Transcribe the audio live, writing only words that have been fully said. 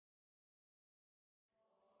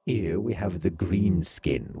Here we have the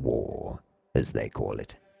Greenskin War, as they call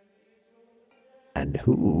it. And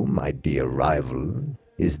who, my dear rival,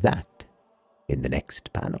 is that in the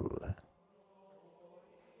next panel?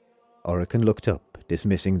 Orokin looked up,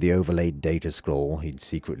 dismissing the overlaid data scroll he'd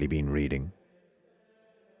secretly been reading.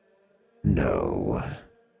 No.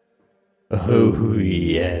 Oh,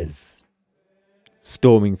 yes.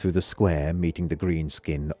 Storming through the square, meeting the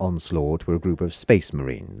greenskin onslaught were a group of space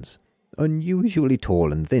marines, unusually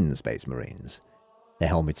tall and thin space marines, their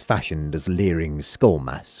helmets fashioned as leering skull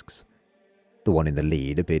masks. The one in the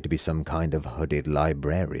lead appeared to be some kind of hooded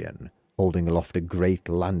librarian, holding aloft a great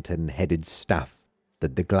lantern-headed staff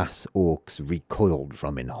that the glass orcs recoiled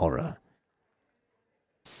from in horror.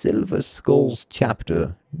 Silver Skull's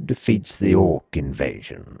chapter defeats the orc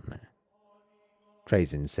invasion,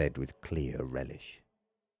 Trazyn said with clear relish.